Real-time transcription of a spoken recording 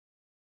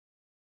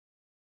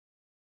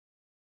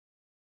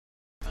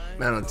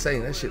Man, I'm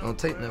telling you, that shit don't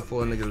take nothing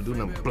for a nigga to do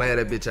nothing but blare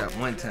that bitch out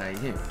one time,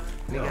 you hear me?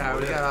 Nigga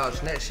already got all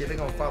that shit, they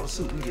gon' follow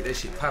suit. We get that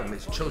shit poppin',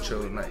 it's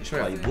cho-cho tonight, you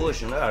sure? Why you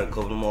bullshitting? I got a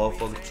couple of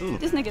motherfuckers too.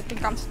 This nigga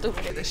think I'm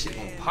stupid. That shit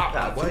gon' pop.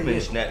 Got too many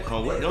snacks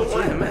come with it. Don't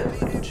worry, man.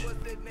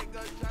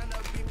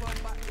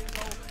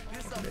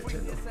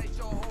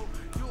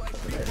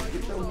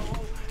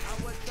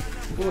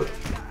 What?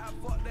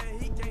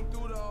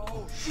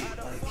 Shit,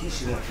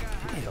 Kesha Dem.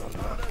 Hell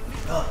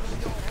nah.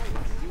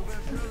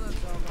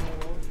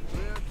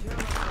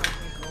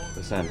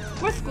 What's happening?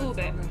 Where's school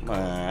at?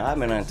 Man, how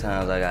many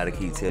times I gotta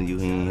keep telling you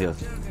he ain't here?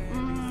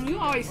 You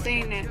always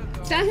saying that.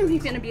 Tell him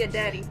he's gonna be a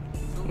daddy.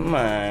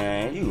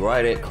 Man, you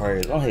right at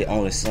crazy. I'm his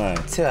only son.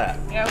 Tell.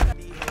 Yep.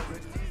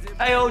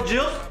 Hey, old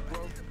Jill.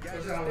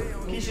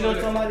 Kesha Dem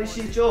talking about this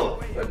shit,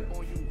 yours.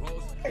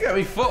 That got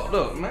me fucked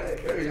up, man.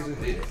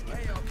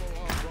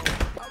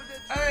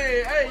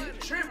 Hey, you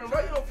tripping,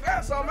 bro? You don't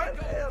fat something, man?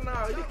 Hell no,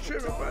 you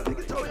tripping, bro.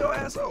 Nigga told your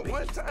ass up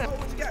one time.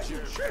 What you got? You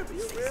tripping,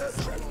 you real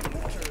tripping.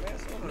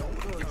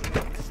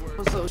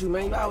 What's up with you,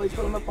 man? You always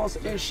pulling up on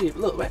some air shit.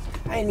 Look, man,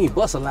 I ain't even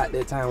bust a lot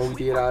that time when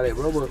we did all that,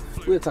 bro, but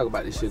we'll talk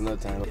about this shit another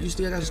time. You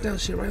still got your stamp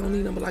shit, right? You don't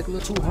need number like a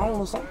little 2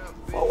 home or something?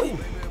 Oh, wait.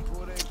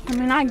 I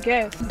mean, I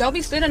guess. Don't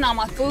be sitting on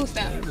my food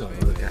stamp.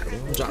 Look out,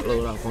 bro. Drop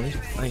load off on you.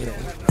 I ain't that.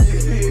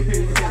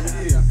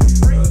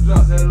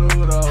 Drop that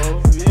load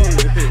off,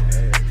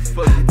 yeah.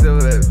 Fuck you tell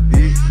that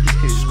bitch.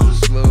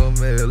 Slow,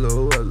 man,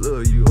 hello, I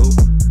love you, oh.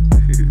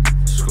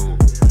 School.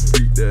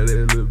 Beat that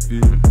little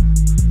bitch.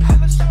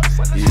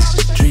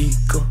 It's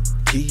Draco,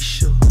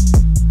 Kesha,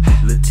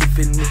 Lil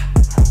Tiffany,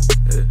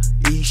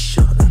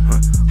 Isha,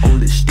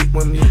 only stick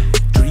with me.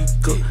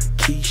 Draco,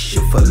 Kesha,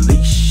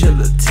 Felicia,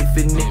 Lil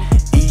Tiffany,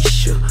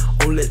 Isha,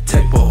 all that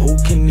type of hoe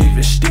can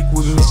even stick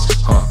with me.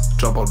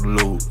 Drop all the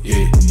load,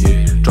 yeah.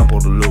 Drop all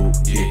the load,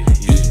 yeah.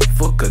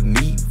 Fuck a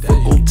need,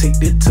 fuck go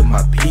take it to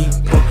my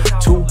people.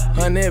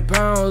 200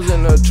 pounds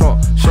in the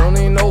trunk, she don't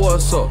even know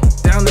what's up.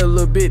 Down a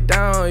little bit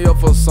down, yo,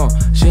 for some.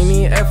 She ain't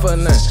even ask for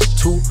nothing.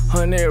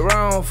 200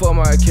 round for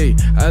my cake.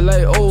 I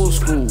like old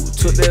school.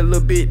 Took that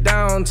little bit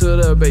down to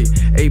the bay.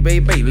 Hey,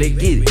 baby, let's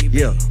get it.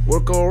 Yeah,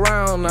 work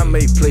around, I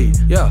may play.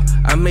 Yeah,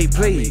 I may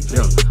play.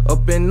 Yeah,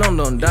 up and on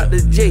them, Dr.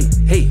 J.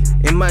 Hey,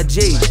 in my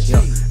J.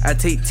 Yeah, I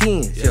take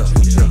 10. Yeah.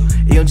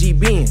 LG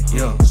Benz.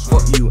 Yeah,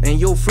 fuck you and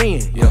your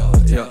friend.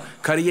 Yeah.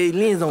 Cartier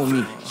lens on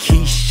me.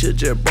 Kesha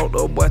just brought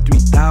the boy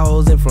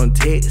 3,000 from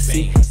Texas.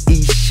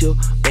 Isha,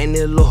 and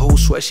that little hoe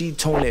sweat she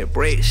tone that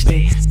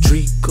breadstick.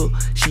 Draco,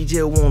 she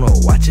just wanna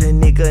watch a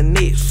nigga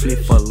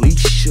Netflix.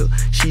 Felicia,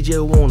 she just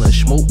wanna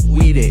smoke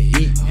weed and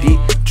eat dick.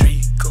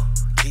 Draco,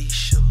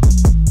 Kesha,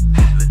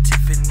 Lil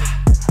Tiffany,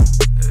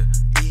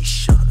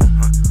 Isha,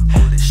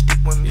 hold it stick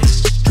with me.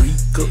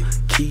 Draco,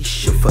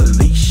 Kesha,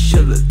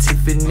 Felicia, Lil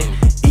Tiffany,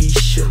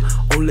 Isha,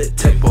 all that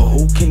type of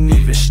hoe can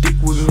even stick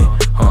with me.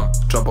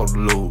 Drop all the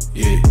load,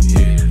 yeah.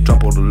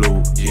 Drop all the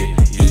load, yeah.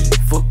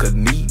 Fuck a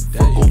need,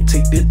 fuck go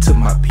take it to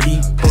my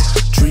people.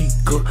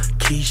 Draco,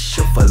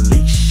 Kesha,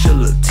 Felicia,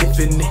 Lil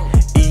Tiffany,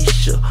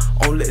 Isha,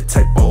 all that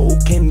type of hoe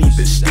can't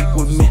even stick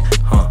with me.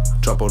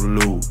 Drop all the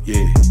load,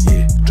 yeah.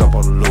 Drop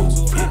all the load,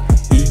 yeah.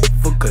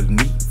 Fuck a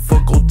need,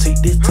 fuck go take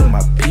this to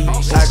my people.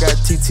 I got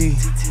TT,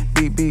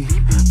 BB,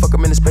 fuck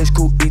I'm in the space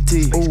cool ET.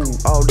 Ooh,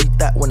 all these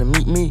that wanna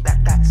meet me.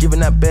 Giving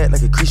that back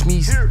like a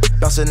Christmas.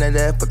 Bouncing that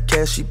ass for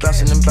cash, she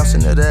bouncing and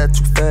bouncing that ass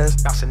too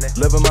fast.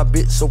 Loving my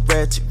bitch so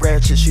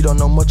ratchet, she don't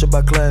know much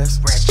about class.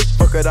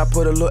 Fuck it, I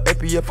put a little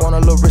AP up on her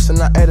little wrist and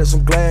I added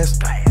some glass.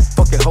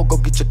 Fuck it, ho, go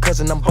get your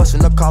cousin, I'm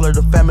busting up, call her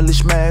the family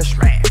smash.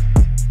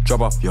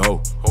 Drop off your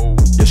hoe.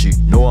 Yeah, she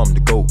know I'm the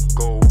GOAT.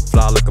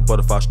 Fly like a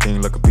butterfly,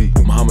 sting like a bee.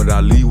 Muhammad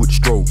Ali with the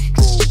stroke.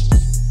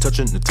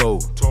 Touching the toe.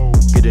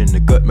 Get it in the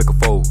gut, make a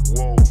fold.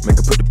 Make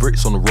her put the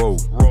bricks on the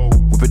road.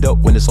 Whip it up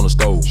when it's on the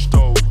stove.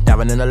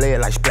 Diving in the leg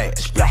like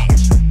splash. Yeah.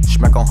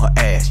 Smack on her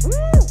ass.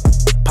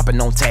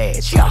 Popping on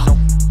tags. Yeah.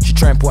 She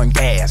transporting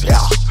gas. Yeah.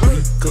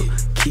 Draco,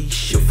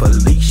 Kesha,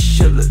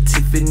 Felicia, Lil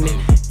Tiffany,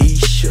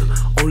 Isha,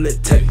 all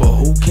that type of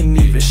hoe can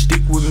even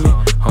stick with me.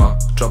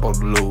 Drop all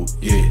the load,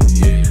 yeah.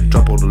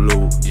 Drop all the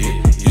load, yeah.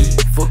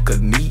 Fuck a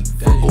need,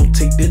 fuck go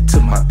take that to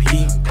my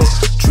people.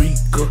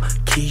 Draco,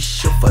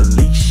 Kesha,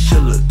 Felicia,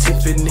 Lil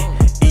Tiffany,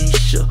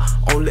 Isha,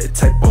 all that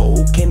type of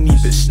hoe can't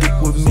even stick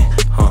with me.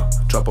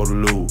 Drop all the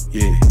load,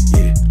 yeah.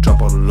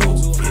 Drop all the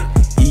load, yeah.